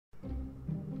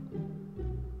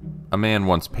A man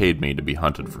once paid me to be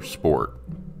hunted for sport.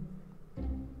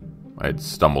 I had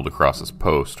stumbled across his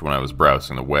post when I was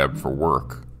browsing the web for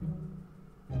work.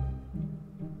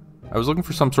 I was looking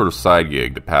for some sort of side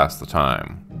gig to pass the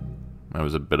time. I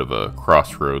was a bit of a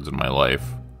crossroads in my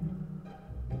life.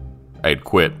 I had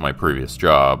quit my previous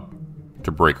job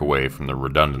to break away from the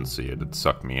redundancy it had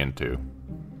sucked me into.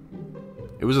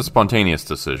 It was a spontaneous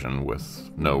decision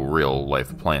with no real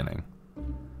life planning.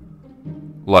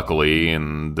 Luckily,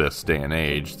 in this day and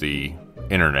age, the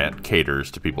internet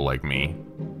caters to people like me.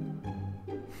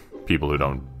 People who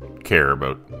don't care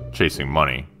about chasing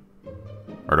money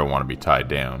or don't want to be tied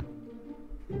down.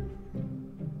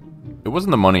 It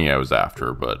wasn't the money I was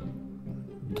after, but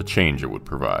the change it would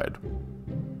provide.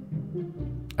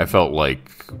 I felt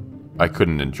like I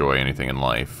couldn't enjoy anything in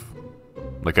life.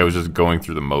 Like I was just going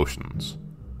through the motions.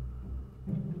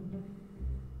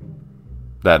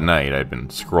 That night, I'd been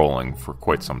scrolling for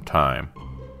quite some time.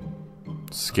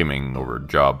 Skimming over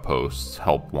job posts,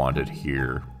 help wanted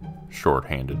here,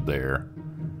 shorthanded there.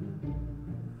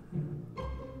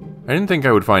 I didn't think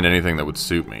I would find anything that would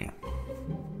suit me.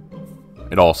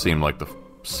 It all seemed like the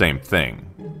same thing,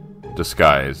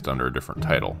 disguised under a different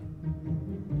title.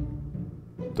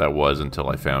 That was until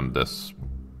I found this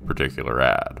particular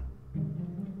ad.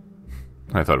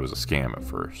 I thought it was a scam at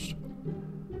first.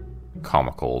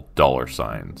 Comical dollar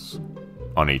signs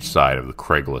on each side of the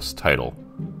Craigslist title,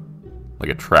 like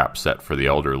a trap set for the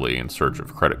elderly in search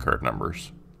of credit card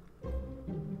numbers.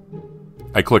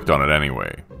 I clicked on it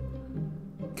anyway,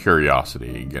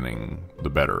 curiosity getting the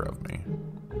better of me.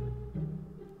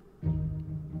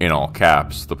 In all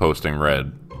caps, the posting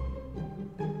read,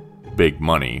 "Big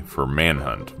money for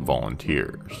manhunt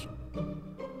volunteers."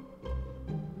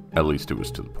 At least it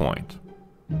was to the point.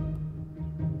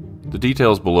 The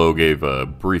details below gave a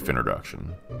brief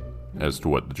introduction as to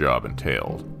what the job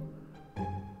entailed.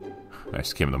 I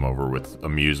skimmed them over with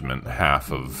amusement,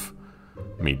 half of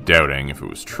me doubting if it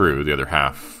was true, the other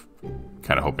half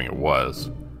kind of hoping it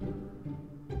was.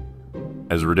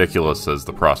 As ridiculous as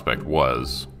the prospect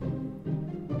was,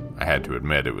 I had to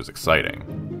admit it was exciting.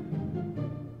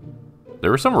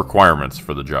 There were some requirements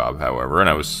for the job, however, and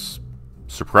I was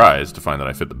surprised to find that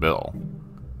I fit the bill.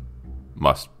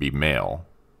 Must be male.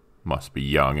 Must be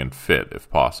young and fit, if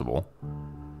possible.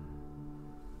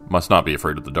 Must not be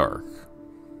afraid of the dark.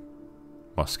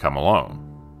 Must come alone.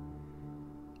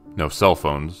 No cell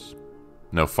phones.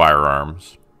 No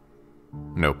firearms.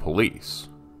 No police.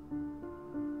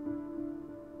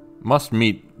 Must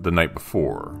meet the night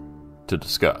before to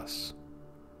discuss.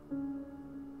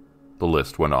 The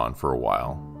list went on for a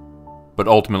while, but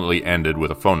ultimately ended with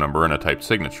a phone number and a typed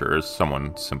signature as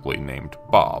someone simply named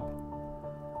Bob.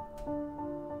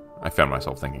 I found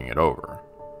myself thinking it over.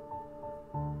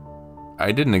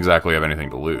 I didn't exactly have anything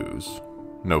to lose.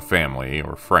 No family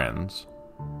or friends.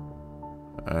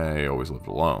 I always lived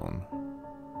alone.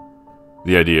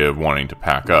 The idea of wanting to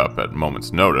pack up at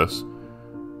moment's notice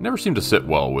never seemed to sit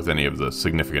well with any of the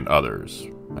significant others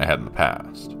I had in the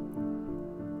past.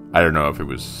 I don't know if it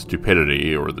was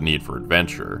stupidity or the need for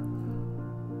adventure,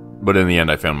 but in the end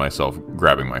I found myself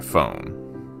grabbing my phone.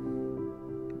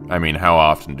 I mean, how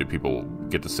often do people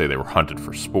get to say they were hunted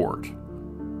for sport?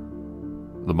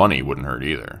 The money wouldn't hurt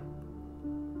either.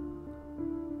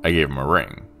 I gave him a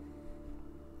ring.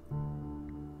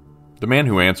 The man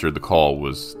who answered the call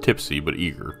was tipsy but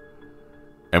eager,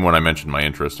 and when I mentioned my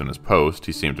interest in his post,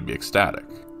 he seemed to be ecstatic.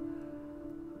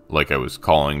 Like I was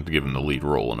calling to give him the lead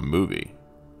role in a movie.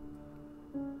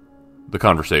 The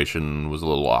conversation was a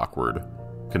little awkward,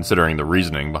 considering the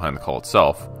reasoning behind the call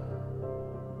itself,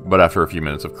 but after a few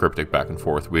minutes of cryptic back and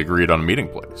forth, we agreed on a meeting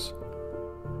place.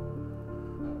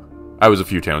 I was a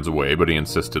few towns away, but he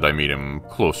insisted I meet him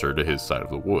closer to his side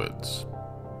of the woods.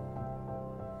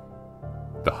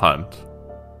 The hunt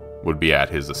would be at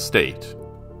his estate,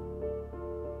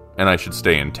 and I should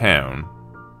stay in town,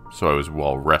 so I was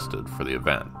well rested for the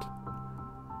event.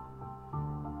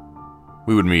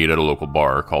 We would meet at a local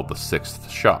bar called the Sixth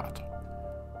Shot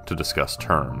to discuss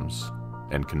terms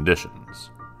and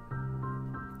conditions.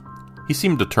 He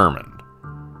seemed determined,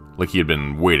 like he had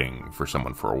been waiting for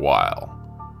someone for a while.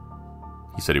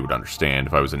 He said he would understand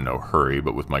if I was in no hurry,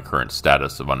 but with my current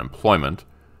status of unemployment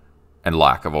and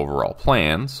lack of overall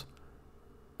plans,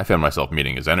 I found myself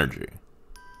meeting his energy.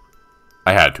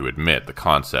 I had to admit the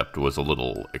concept was a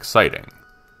little exciting,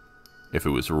 if it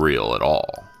was real at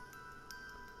all.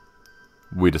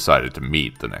 We decided to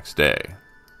meet the next day.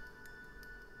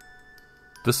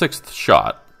 The Sixth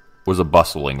Shot was a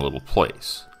bustling little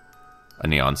place. A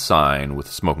neon sign with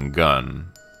a smoking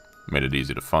gun made it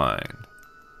easy to find.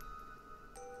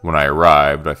 When I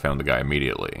arrived, I found the guy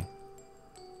immediately.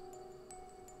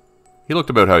 He looked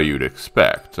about how you'd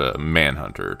expect a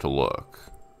manhunter to look.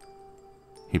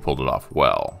 He pulled it off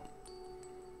well.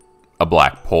 A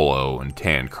black polo and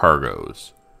tan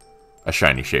cargos, a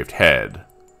shiny shaved head,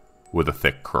 with a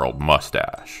thick curled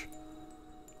mustache,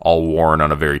 all worn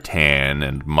on a very tan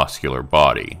and muscular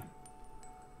body.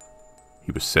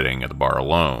 He was sitting at the bar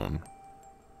alone,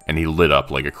 and he lit up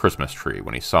like a Christmas tree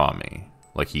when he saw me,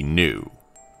 like he knew.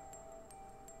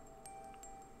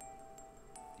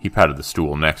 He patted the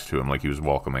stool next to him like he was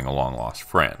welcoming a long-lost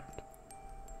friend.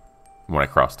 When I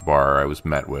crossed the bar, I was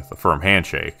met with a firm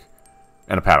handshake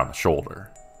and a pat on the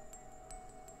shoulder.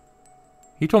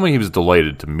 He told me he was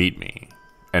delighted to meet me,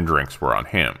 and drinks were on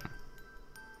him.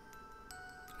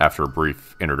 After a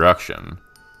brief introduction,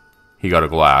 he got a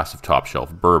glass of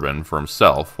top-shelf bourbon for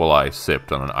himself while I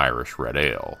sipped on an Irish red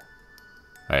ale.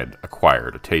 I had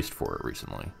acquired a taste for it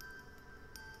recently.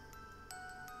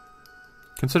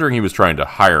 Considering he was trying to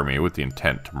hire me with the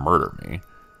intent to murder me,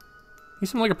 he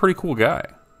seemed like a pretty cool guy.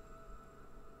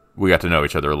 We got to know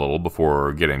each other a little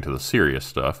before getting to the serious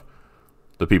stuff,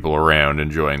 the people around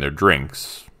enjoying their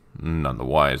drinks, none the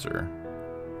wiser.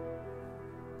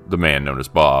 The man known as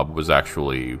Bob was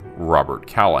actually Robert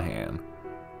Callahan,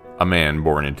 a man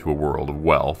born into a world of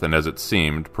wealth and, as it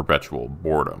seemed, perpetual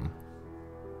boredom.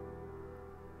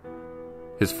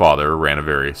 His father ran a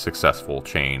very successful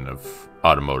chain of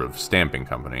automotive stamping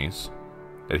companies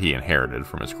that he inherited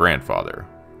from his grandfather.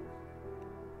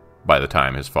 By the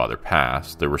time his father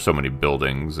passed, there were so many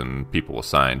buildings and people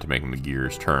assigned to making the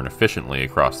gears turn efficiently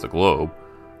across the globe,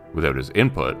 without his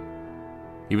input,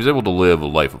 he was able to live a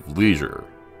life of leisure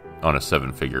on a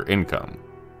 7-figure income,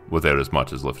 without as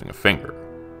much as lifting a finger.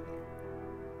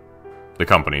 The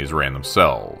companies ran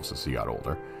themselves as he got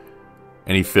older,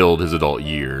 and he filled his adult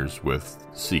years with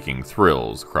seeking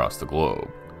thrills across the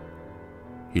globe.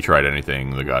 He tried anything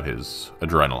that got his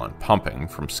adrenaline pumping,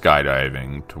 from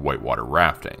skydiving to whitewater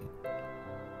rafting.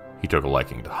 He took a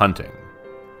liking to hunting,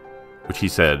 which he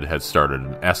said had started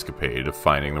an escapade of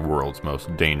finding the world's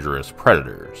most dangerous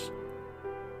predators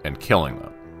and killing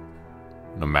them,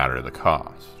 no matter the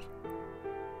cost.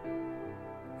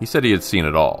 He said he had seen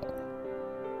it all,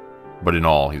 but in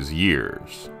all his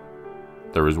years,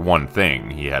 there was one thing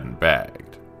he hadn't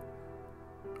bagged: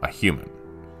 a human.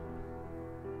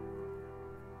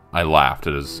 I laughed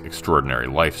at his extraordinary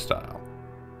lifestyle,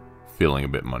 feeling a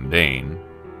bit mundane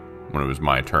when it was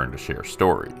my turn to share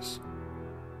stories.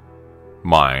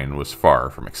 Mine was far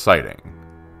from exciting.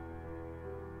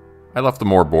 I left the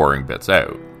more boring bits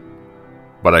out,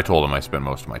 but I told him I spent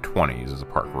most of my 20s as a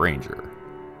park ranger.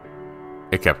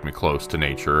 It kept me close to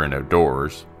nature and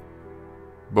outdoors,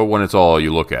 but when it's all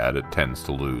you look at, it tends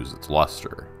to lose its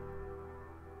luster.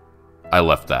 I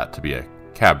left that to be a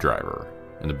cab driver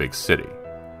in the big city,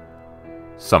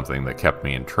 something that kept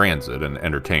me in transit and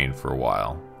entertained for a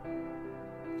while,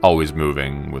 always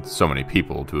moving with so many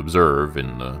people to observe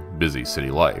in the busy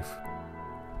city life.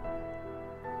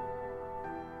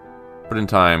 But in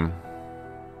time,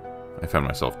 I found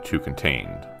myself too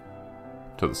contained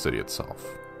to the city itself,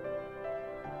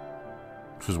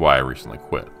 which is why I recently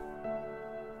quit.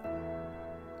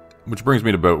 Which brings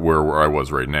me to about where I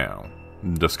was right now,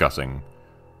 discussing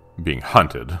being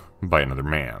hunted by another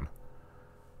man.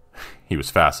 He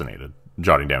was fascinated,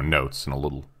 jotting down notes in a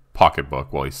little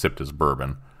pocketbook while he sipped his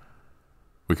bourbon.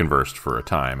 We conversed for a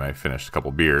time. I finished a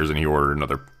couple beers, and he ordered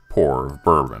another pour of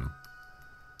bourbon.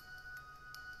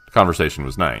 The conversation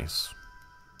was nice.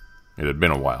 It had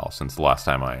been a while since the last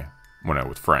time I went out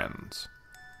with friends.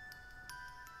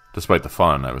 Despite the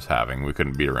fun I was having, we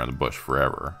couldn't beat around the bush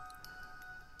forever.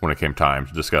 When it came time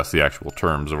to discuss the actual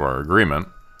terms of our agreement,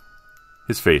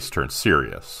 his face turned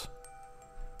serious.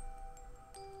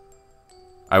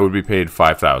 I would be paid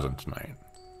 $5,000 tonight.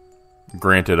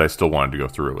 Granted, I still wanted to go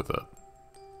through with it.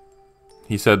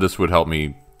 He said this would help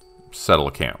me settle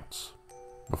accounts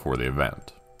before the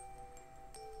event.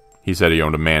 He said he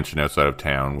owned a mansion outside of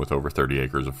town with over 30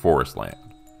 acres of forest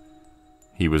land.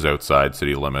 He was outside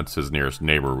city limits. His nearest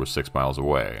neighbor was 6 miles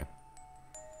away.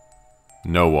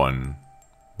 No one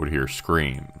would hear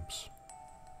screams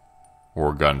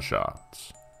or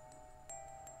gunshots.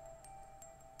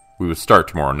 We would start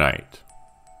tomorrow night.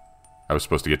 I was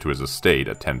supposed to get to his estate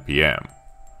at 10 p.m.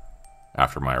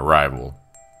 After my arrival,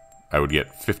 I would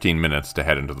get 15 minutes to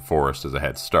head into the forest as a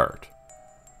head start.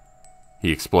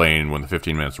 He explained when the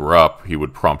 15 minutes were up, he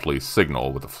would promptly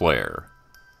signal with a flare.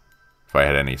 If I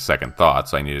had any second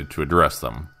thoughts, I needed to address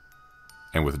them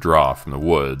and withdraw from the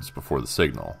woods before the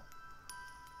signal.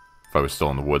 If I was still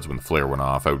in the woods when the flare went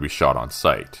off, I would be shot on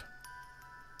sight.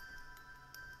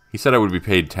 He said I would be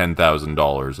paid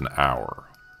 $10,000 an hour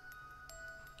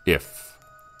if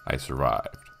I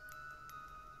survived.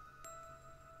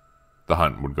 the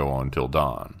hunt would go on till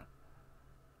dawn.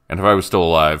 And if I was still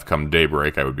alive come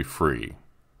daybreak, I would be free.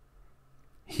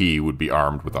 He would be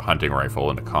armed with a hunting rifle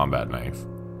and a combat knife.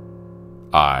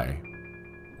 I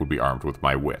would be armed with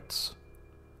my wits.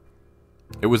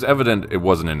 It was evident it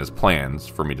wasn't in his plans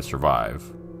for me to survive,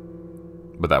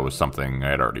 but that was something I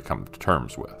had already come to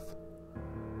terms with.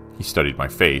 He studied my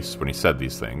face when he said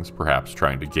these things, perhaps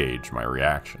trying to gauge my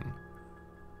reaction.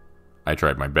 I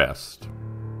tried my best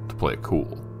to play it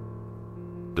cool,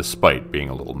 despite being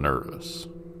a little nervous.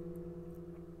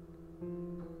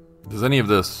 "Does any of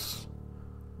this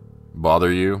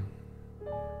bother you?"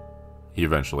 he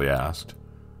eventually asked,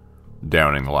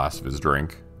 downing the last of his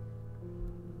drink.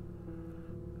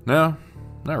 "No,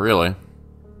 not really.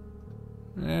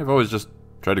 I've always just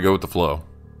tried to go with the flow.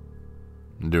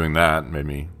 And doing that made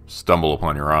me stumble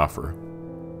upon your offer.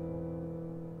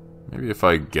 Maybe if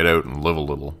I get out and live a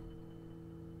little,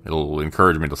 it'll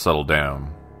encourage me to settle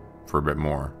down for a bit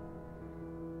more.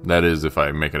 That is, if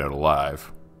I make it out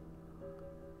alive."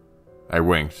 I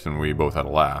winked, and we both had a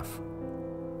laugh.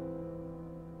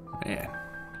 "Man,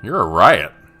 you're a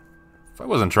riot. If I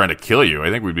wasn't trying to kill you, I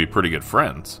think we'd be pretty good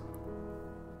friends."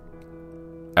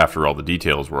 After all the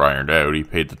details were ironed out, he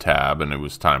paid the tab, and it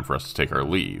was time for us to take our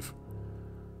leave.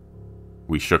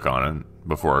 We shook on it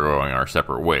before going our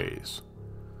separate ways.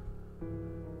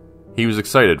 He was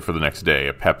excited for the next day,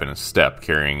 a pep in his step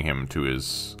carrying him to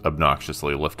his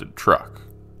obnoxiously lifted truck.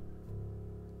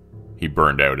 He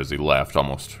burned out as he left,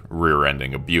 almost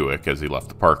rear-ending a Buick as he left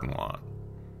the parking lot.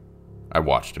 I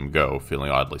watched him go,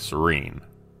 feeling oddly serene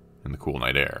in the cool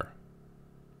night air.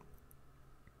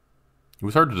 It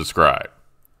was hard to describe.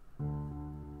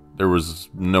 There was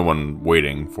no one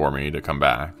waiting for me to come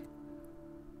back.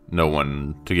 No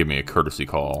one to give me a courtesy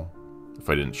call if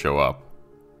I didn't show up.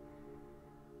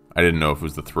 I didn't know if it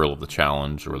was the thrill of the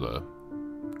challenge or the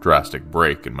drastic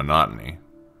break in monotony.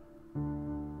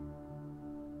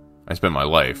 I spent my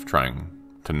life trying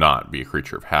to not be a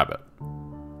creature of habit.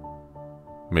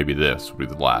 Maybe this would be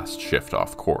the last shift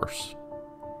off course.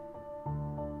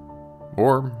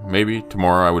 Or maybe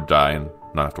tomorrow I would die and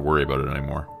not have to worry about it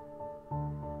anymore.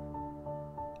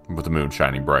 With the moon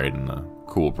shining bright and the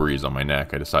cool breeze on my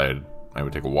neck, I decided I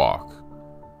would take a walk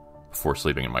before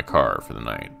sleeping in my car for the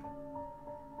night.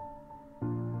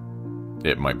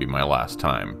 It might be my last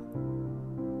time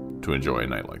to enjoy a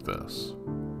night like this.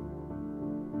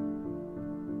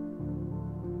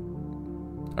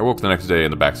 I woke the next day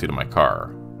in the backseat of my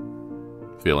car,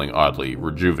 feeling oddly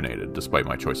rejuvenated despite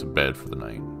my choice of bed for the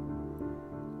night.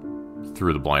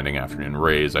 Through the blinding afternoon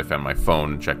rays, I found my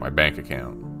phone and checked my bank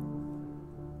account.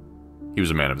 He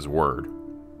was a man of his word.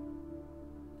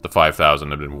 The $5,000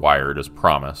 had been wired as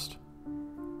promised.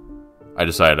 I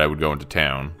decided I would go into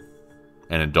town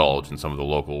and indulge in some of the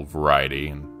local variety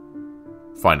and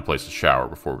find a place to shower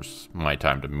before it was my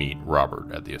time to meet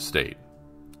Robert at the estate.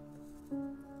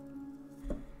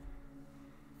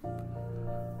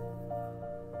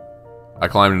 I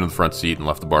climbed into the front seat and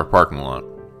left the bar parking lot.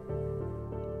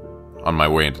 On my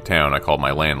way into town, I called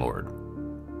my landlord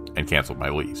and canceled my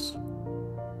lease.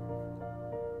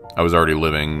 I was already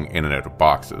living in and out of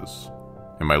boxes,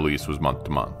 and my lease was month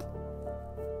to month,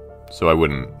 so I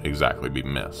wouldn't exactly be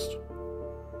missed.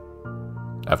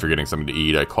 After getting something to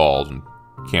eat, I called and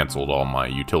canceled all my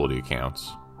utility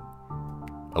accounts.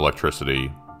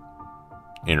 Electricity,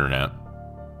 internet,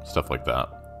 stuff like that.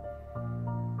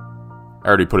 I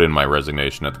already put in my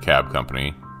resignation at the cab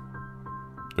company.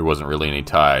 There wasn't really any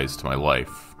ties to my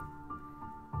life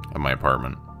at my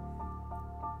apartment.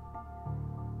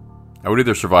 I would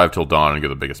either survive till dawn and get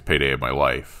the biggest payday of my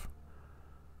life,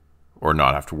 or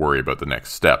not have to worry about the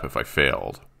next step if I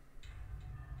failed.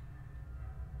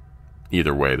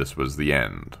 Either way, this was the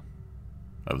end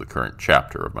of the current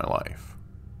chapter of my life.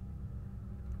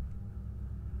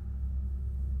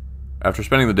 After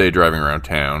spending the day driving around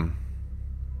town,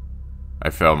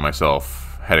 I found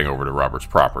myself heading over to Robert's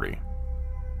property,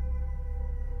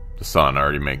 the sun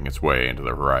already making its way into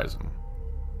the horizon.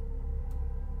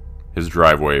 His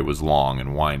driveway was long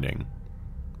and winding,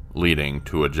 leading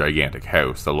to a gigantic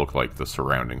house that looked like the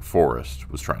surrounding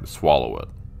forest was trying to swallow it.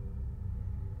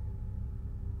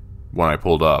 When I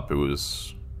pulled up, it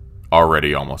was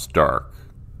already almost dark.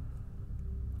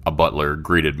 A butler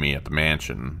greeted me at the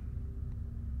mansion,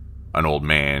 an old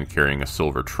man carrying a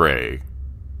silver tray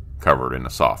covered in a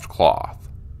soft cloth.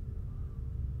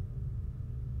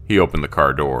 He opened the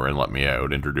car door and let me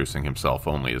out, introducing himself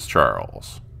only as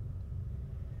Charles.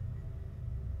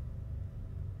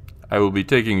 "I will be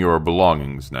taking your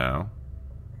belongings now.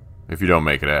 If you don't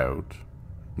make it out,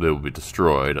 they will be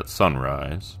destroyed at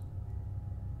sunrise."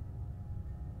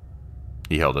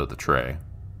 He held out the tray.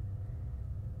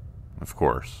 Of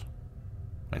course,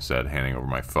 I said, handing over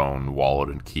my phone, wallet,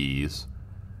 and keys.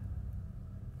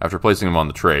 After placing them on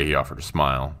the tray, he offered a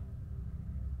smile.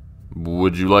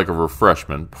 "Would you like a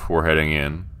refreshment before heading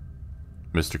in?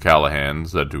 Mr. Callahan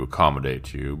said to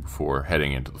accommodate you before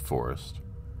heading into the forest.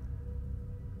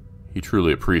 He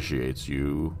truly appreciates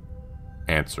you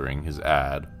answering his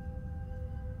ad."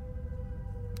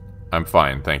 "I'm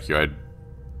fine, thank you.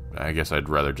 I guess I'd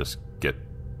rather just get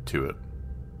to it,"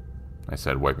 I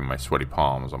said, wiping my sweaty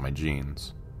palms on my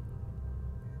jeans.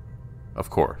 "Of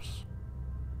course.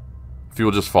 If you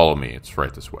will just follow me, it's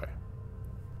right this way."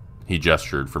 He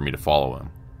gestured for me to follow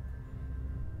him.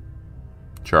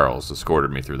 Charles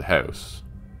escorted me through the house.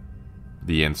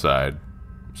 The inside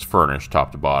was furnished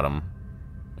top to bottom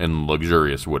in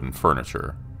luxurious wooden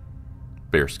furniture,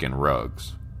 bearskin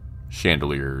rugs,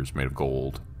 chandeliers made of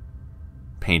gold,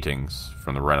 paintings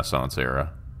from the Renaissance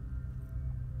era.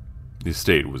 The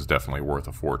estate was definitely worth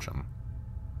a fortune.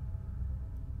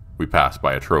 We passed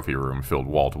by a trophy room filled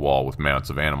wall to wall with mounts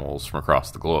of animals from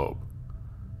across the globe.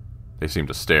 They seemed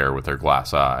to stare with their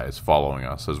glass eyes, following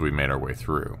us as we made our way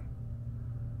through.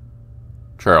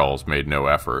 Charles made no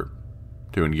effort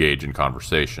to engage in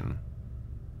conversation,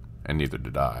 and neither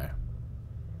did I.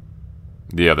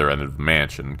 The other end of the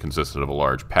mansion consisted of a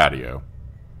large patio.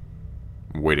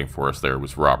 Waiting for us there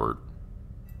was Robert,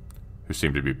 who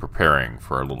seemed to be preparing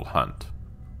for a little hunt.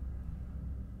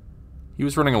 He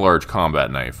was running a large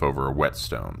combat knife over a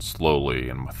whetstone, slowly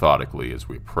and methodically as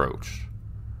we approached,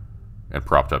 and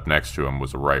propped up next to him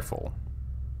was a rifle.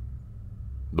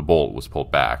 The bolt was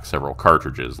pulled back, several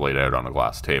cartridges laid out on a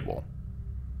glass table.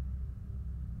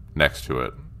 Next to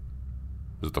it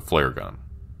was the flare gun.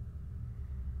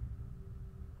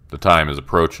 "The time is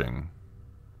approaching,"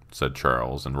 said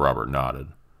Charles, and Robert nodded.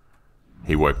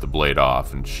 He wiped the blade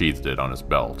off and sheathed it on his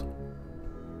belt.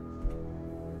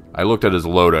 I looked at his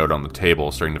loadout on the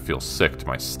table, starting to feel sick to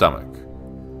my stomach.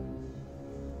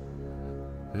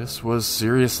 This was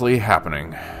seriously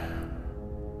happening.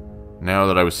 Now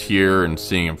that I was here and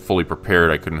seeing him fully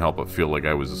prepared, I couldn't help but feel like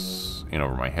I was in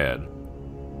over my head.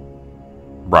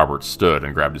 Robert stood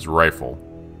and grabbed his rifle.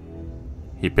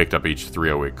 He picked up each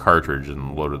 .308 cartridge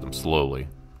and loaded them slowly,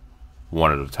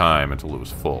 one at a time until it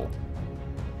was full.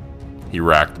 He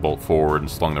racked the bolt forward and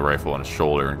slung the rifle on his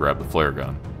shoulder and grabbed the flare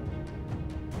gun.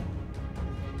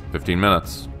 15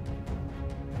 minutes.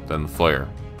 Then the flare.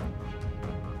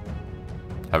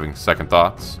 "Having second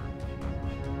thoughts?"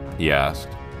 he asked,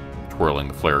 twirling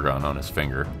the flare gun on his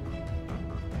finger.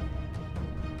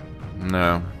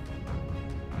 "No,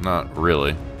 not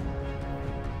really,"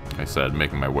 I said,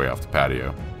 making my way off the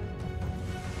patio.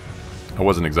 I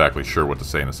wasn't exactly sure what to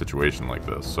say in a situation like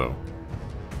this, so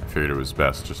I figured it was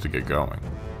best just to get going.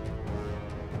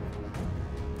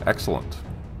 "Excellent.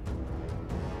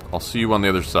 I'll see you on the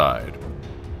other side."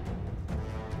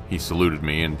 He saluted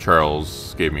me, and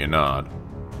Charles gave me a nod.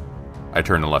 I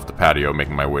turned and left the patio,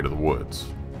 making my way to the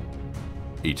woods.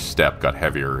 Each step got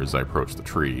heavier as I approached the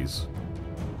trees,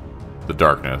 the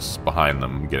darkness behind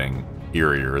them getting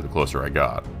eerier the closer I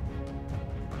got.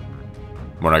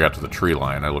 When I got to the tree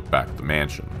line, I looked back at the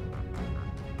mansion.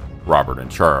 Robert and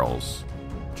Charles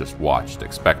just watched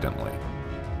expectantly.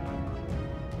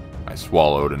 I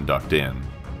swallowed and ducked in,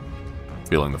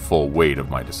 feeling the full weight of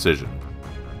my decision,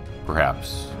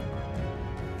 perhaps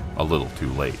a little too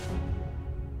late.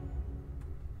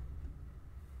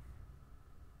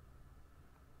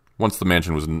 Once the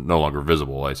mansion was no longer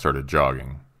visible, I started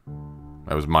jogging.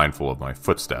 I was mindful of my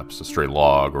footsteps. A stray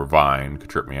log or vine could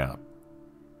trip me up.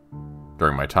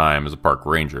 During my time as a park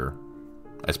ranger,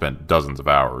 I spent dozens of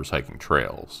hours hiking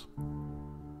trails.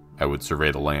 I would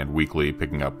survey the land weekly,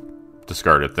 picking up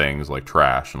discarded things like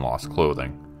trash and lost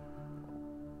clothing.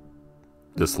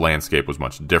 This landscape was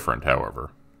much different, however.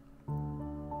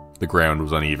 The ground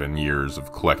was uneven, years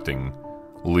of collecting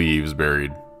leaves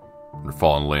buried under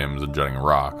fallen limbs and jutting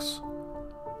rocks.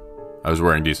 I was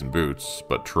wearing decent boots,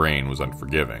 but terrain was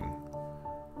unforgiving.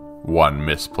 One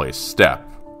misplaced step,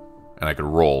 and I could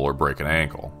roll or break an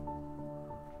ankle.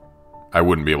 I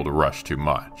wouldn't be able to rush too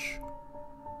much.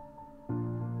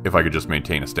 If I could just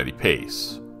maintain a steady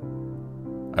pace,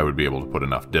 I would be able to put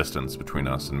enough distance between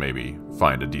us and maybe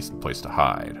find a decent place to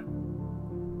hide.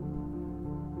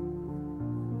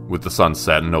 With the sun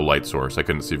set and no light source, I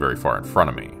couldn't see very far in front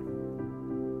of me.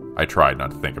 I tried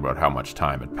not to think about how much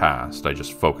time had passed. I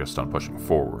just focused on pushing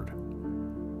forward.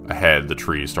 Ahead, the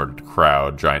trees started to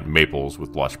crowd, giant maples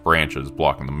with lush branches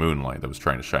blocking the moonlight that was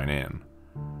trying to shine in.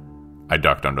 I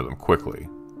ducked under them quickly.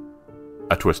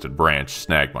 A twisted branch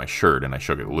snagged my shirt and I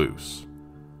shook it loose.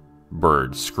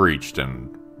 Birds screeched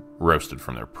and roasted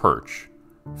from their perch.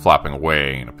 flapping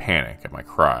away in a panic at my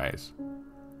cries.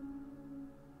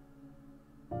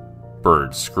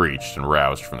 Birds screeched and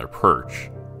roused from their perch,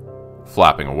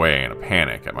 flapping away in a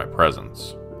panic at my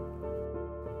presence.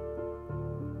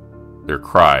 Their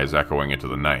cries echoing into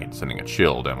the night, sending a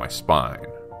chill down my spine.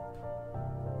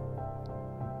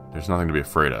 There's nothing to be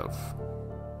afraid of,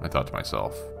 I thought to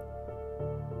myself.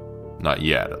 Not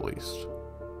yet, at least.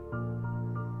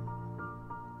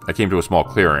 I came to a small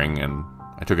clearing, and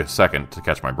I took a second to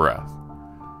catch my breath.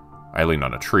 I leaned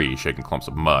on a tree, shaking clumps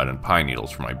of mud and pine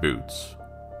needles from my boots.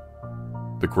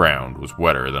 The ground was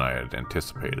wetter than I had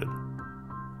anticipated.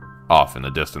 Off in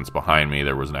the distance behind me,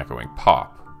 there was an echoing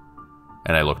pop,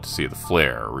 and I looked to see the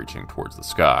flare reaching towards the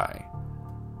sky,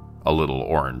 a little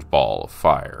orange ball of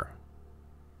fire.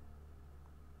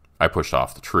 I pushed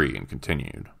off the tree and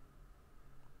continued.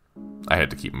 I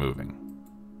had to keep moving.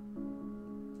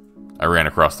 I ran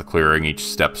across the clearing, each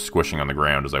step squishing on the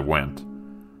ground as I went.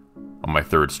 On my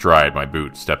third stride, my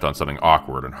boot stepped on something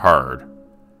awkward and hard,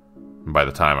 and by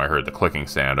the time I heard the clicking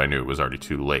sound, I knew it was already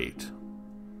too late.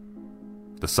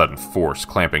 The sudden force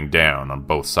clamping down on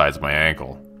both sides of my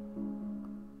ankle.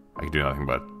 I could do nothing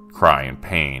but cry in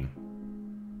pain.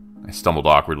 I stumbled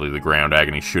awkwardly to the ground,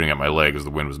 agony shooting at my leg as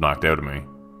the wind was knocked out of me.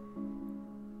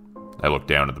 I looked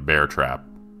down at the bear trap,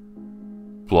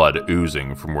 blood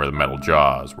oozing from where the metal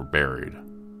jaws were buried.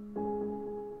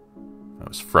 I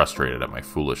was frustrated at my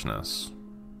foolishness.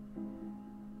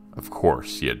 Of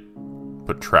course, he had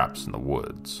put traps in the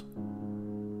woods.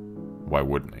 Why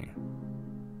wouldn't he?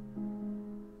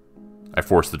 I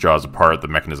forced the jaws apart, the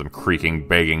mechanism creaking,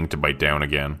 begging to bite down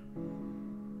again.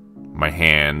 My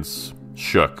hands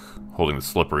shook, holding the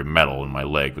slippery metal, and my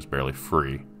leg was barely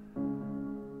free.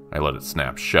 I let it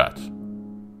snap shut.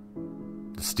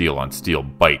 The steel-on-steel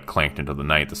bite clanked into the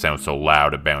night, the sound so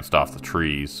loud it bounced off the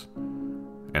trees.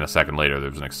 And a second later, there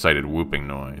was an excited whooping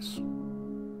noise.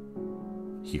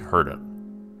 He heard it.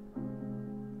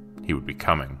 He would be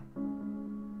coming.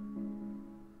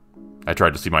 I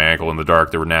tried to see my ankle in the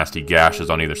dark. There were nasty gashes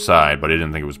on either side, but I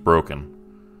didn't think it was broken.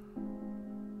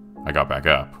 I got back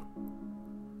up.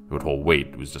 It would hold weight.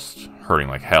 It was just hurting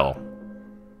like hell.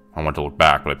 I wanted to look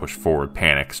back, but I pushed forward,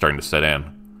 panic starting to set in.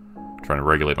 Trying to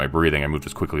regulate my breathing, I moved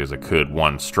as quickly as I could.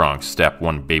 One strong step,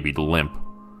 one babied limp.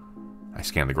 I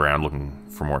scanned the ground, looking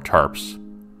for more tarps.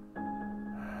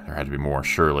 There had to be more,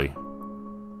 surely.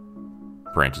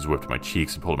 Branches whipped my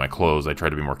cheeks and pulled at my clothes. I tried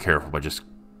to be more careful, but I just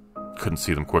couldn't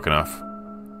see them quick enough.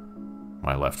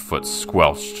 My left foot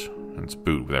squelched in its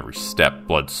boot with every step,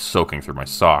 blood soaking through my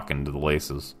sock into the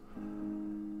laces.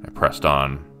 I pressed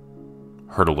on,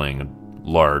 hurdling a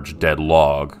large, dead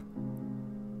log.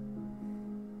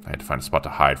 I had to find a spot to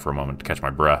hide for a moment to catch my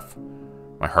breath.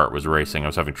 My heart was racing. I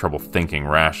was having trouble thinking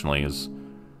rationally as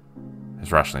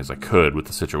rationally as I could with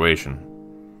the situation.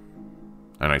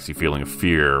 An icy feeling of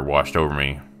fear washed over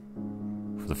me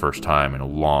for the first time in a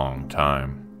long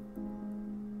time.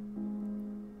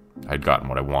 I had gotten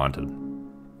what I wanted.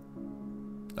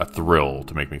 A thrill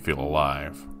to make me feel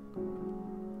alive.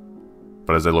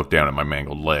 But as I looked down at my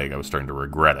mangled leg, I was starting to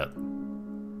regret it.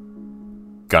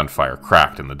 Gunfire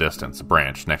cracked in the distance. A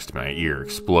branch next to my ear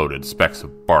exploded, specks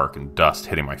of bark and dust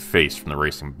hitting my face from the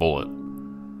racing bullet.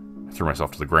 I threw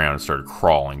myself to the ground and started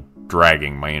crawling,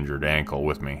 dragging my injured ankle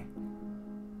with me.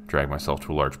 I dragged myself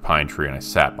to a large pine tree and I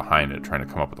sat behind it, trying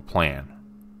to come up with a plan.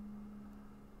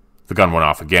 The gun went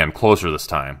off again, closer this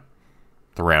time.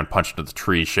 The round punched into the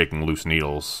tree, shaking loose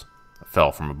needles that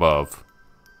fell from above.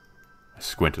 I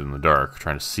squinted in the dark,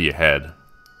 trying to see ahead.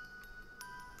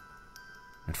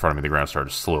 In front of me, the ground started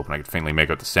to slope, and I could faintly make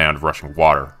out the sound of rushing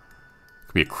water. It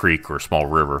could be a creek or a small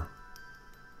river.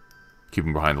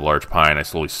 Keeping behind the large pine, I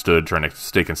slowly stood, trying to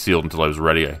stay concealed until I was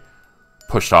ready. I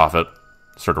pushed off it,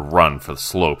 started to run for the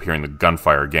slope, hearing the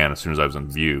gunfire again as soon as I was in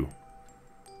view.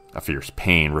 A fierce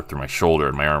pain ripped through my shoulder,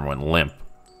 and my arm went limp.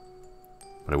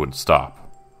 But I wouldn't stop.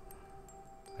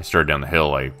 I started down the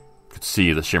hill. I could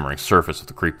see the shimmering surface of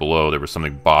the creek below. There was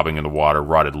something bobbing in the water,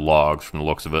 rotted logs from the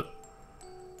looks of it.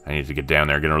 I needed to get down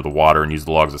there, get under the water, and use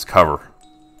the logs as cover.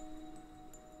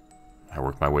 I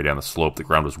worked my way down the slope. The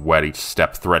ground was wet, each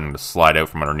step threatening to slide out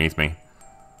from underneath me.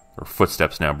 There were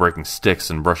footsteps now, breaking sticks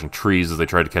and brushing trees as they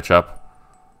tried to catch up.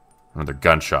 Another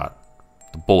gunshot.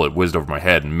 The bullet whizzed over my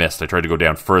head and missed. I tried to go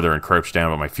down further and crouched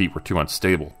down, but my feet were too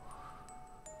unstable.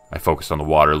 I focused on the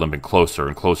water, limping closer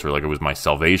and closer like it was my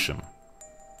salvation.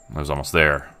 I was almost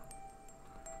there.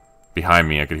 Behind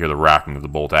me, I could hear the racking of the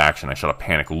bolt action. I shot a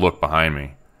panicked look behind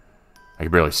me. I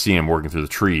could barely see him working through the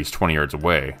trees 20 yards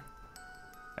away.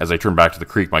 As I turned back to the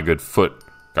creek, my good foot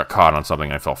got caught on something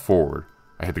and I fell forward.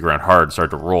 I hit the ground hard and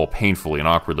started to roll painfully and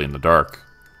awkwardly in the dark.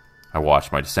 I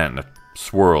watched my descent in a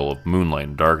swirl of moonlight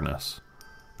and darkness.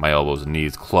 My elbows and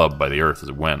knees clubbed by the earth as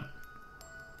it went.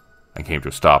 I came to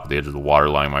a stop at the edge of the water,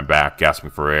 lying on my back, gasping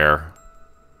for air.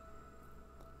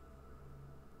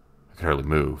 I could hardly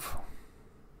move.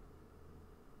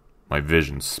 My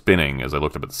vision spinning as I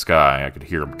looked up at the sky. I could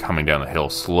hear him coming down the hill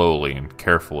slowly and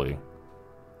carefully.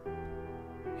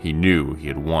 He knew he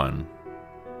had won.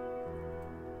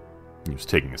 He was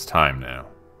taking his time now.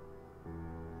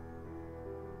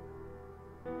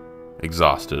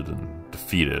 Exhausted and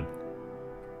defeated,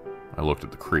 I looked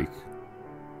at the creek.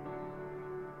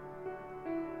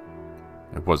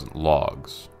 It wasn't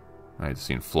logs I had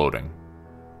seen floating,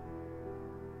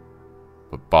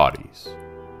 but bodies.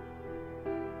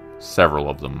 Several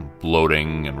of them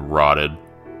bloating and rotted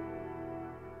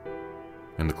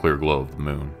in the clear glow of the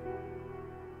moon.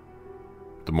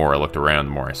 The more I looked around,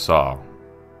 the more I saw.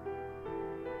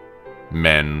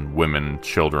 Men, women,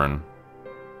 children.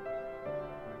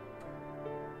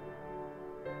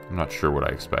 I'm not sure what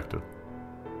I expected.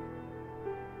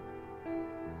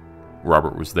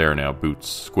 Robert was there now, boots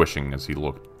squishing as he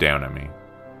looked down at me.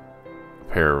 A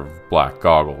pair of black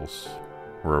goggles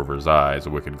were over his eyes, a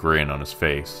wicked grin on his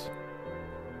face.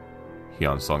 He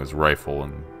unslung his rifle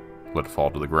and let it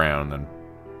fall to the ground, then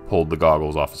pulled the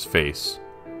goggles off his face.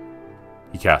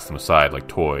 He cast them aside like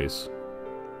toys.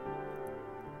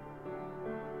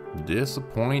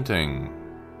 Disappointing.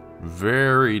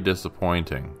 Very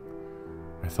disappointing.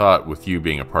 I thought with you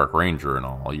being a park ranger and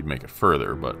all, you'd make it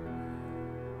further, but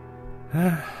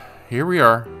here we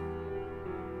are.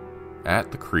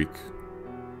 At the creek.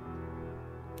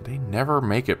 They never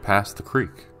make it past the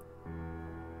creek.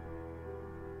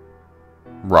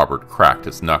 Robert cracked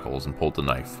his knuckles and pulled the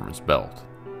knife from his belt.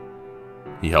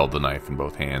 He held the knife in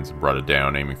both hands and brought it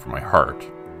down, aiming for my heart.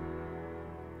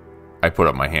 I put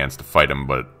up my hands to fight him,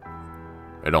 but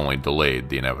it only delayed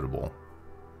the inevitable.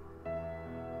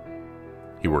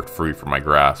 He worked free from my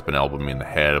grasp and elbowed me in the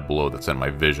head, a blow that sent my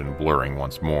vision blurring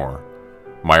once more.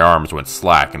 My arms went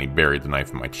slack and he buried the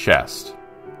knife in my chest,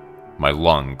 my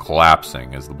lung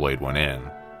collapsing as the blade went in.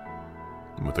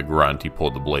 And with a grunt, he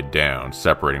pulled the blade down,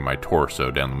 separating my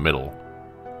torso down the middle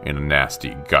in a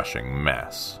nasty, gushing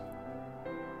mess.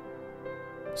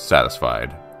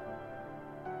 Satisfied,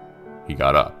 he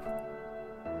got up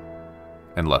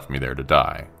and left me there to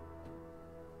die.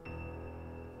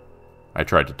 I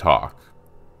tried to talk,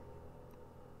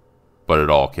 but it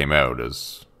all came out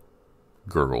as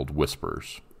gurgled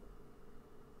whispers.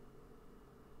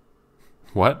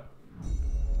 What?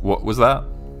 What was that?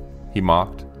 He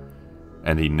mocked,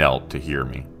 and he knelt to hear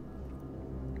me.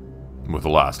 With the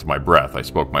last of my breath, I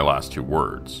spoke my last two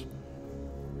words,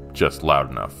 just loud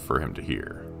enough for him to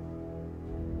hear.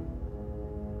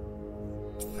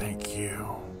 Thank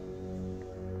you.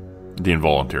 The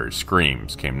involuntary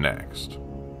screams came next.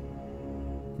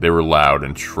 They were loud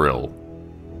and shrill,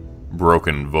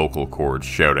 broken vocal cords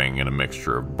shouting in a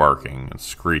mixture of barking and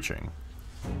screeching.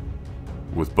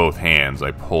 With both hands,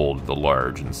 I pulled the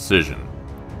large incision,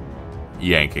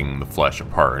 yanking the flesh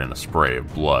apart in a spray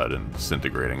of blood and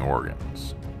disintegrating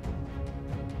organs.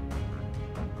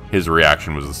 His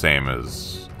reaction was the same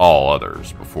as all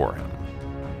others before him.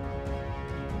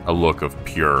 A look of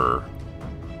pure,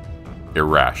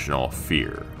 irrational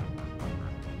fear.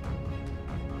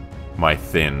 My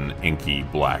thin, inky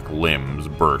black limbs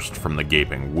burst from the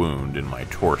gaping wound in my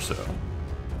torso,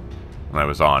 and I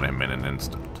was on him in an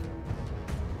instant,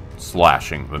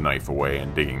 slashing the knife away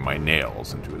and digging my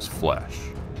nails into his flesh.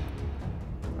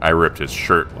 I ripped his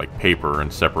shirt like paper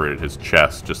and separated his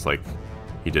chest just like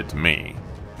he did to me,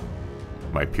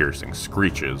 my piercing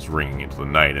screeches ringing into the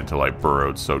night until I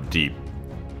burrowed so deep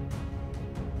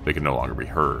they could no longer be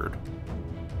heard.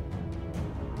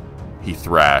 He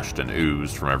thrashed and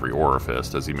oozed from every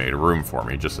orifice as he made room for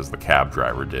me, just as the cab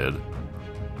driver did,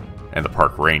 and the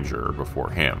park ranger before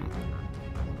him.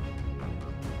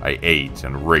 I ate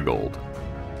and wriggled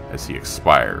as he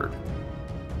expired,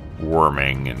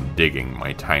 worming and digging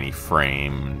my tiny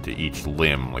frame into each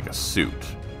limb like a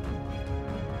suit.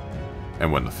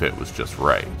 And when the fit was just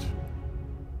right,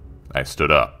 I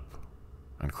stood up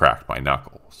and cracked my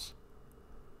knuckles.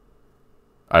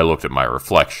 I looked at my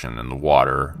reflection in the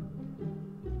water,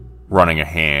 running a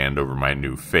hand over my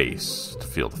new face to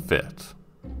feel the fit.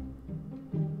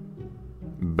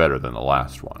 Better than the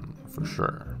last one, for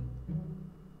sure.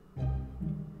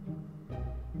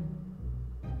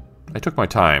 I took my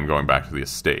time going back to the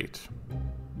estate,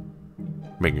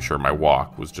 making sure my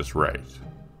walk was just right,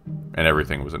 and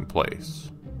everything was in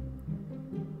place.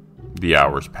 The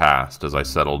hours passed as I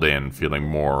settled in, feeling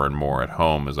more and more at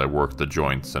home as I worked the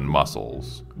joints and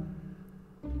muscles.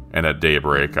 And at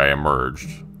daybreak I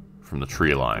emerged from the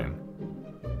tree line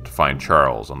to find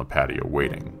Charles on the patio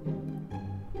waiting.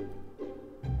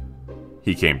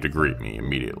 He came to greet me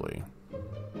immediately.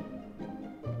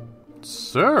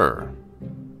 "Sir,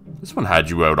 this one had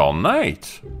you out all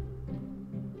night.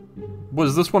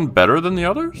 Was this one better than the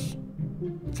others?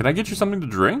 Can I get you something to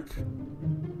drink?"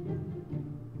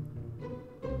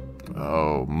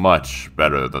 "Oh, much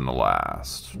better than the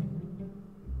last.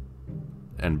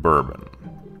 And bourbon,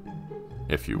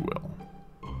 if you will."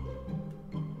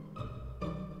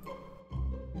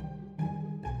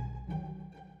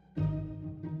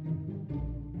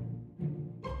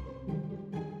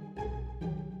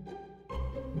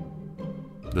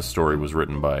 This story was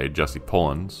written by Jesse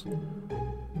Pullins,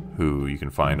 who you can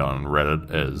find on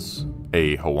Reddit as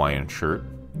A Hawaiian Shirt.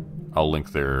 I'll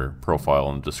link their profile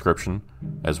in the description,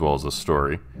 as well as the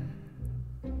story.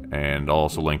 And I'll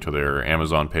also link to their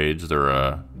Amazon page. They're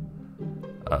a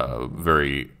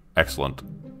very excellent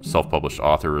self-published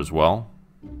author as well.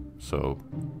 So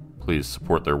please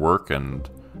support their work and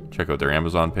check out their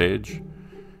Amazon page.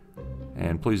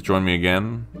 And please join me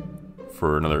again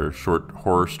for another short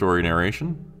horror story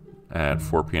narration at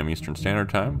 4 p.m. Eastern Standard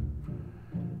Time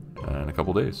in a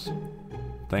couple days.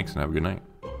 Thanks and have a good night.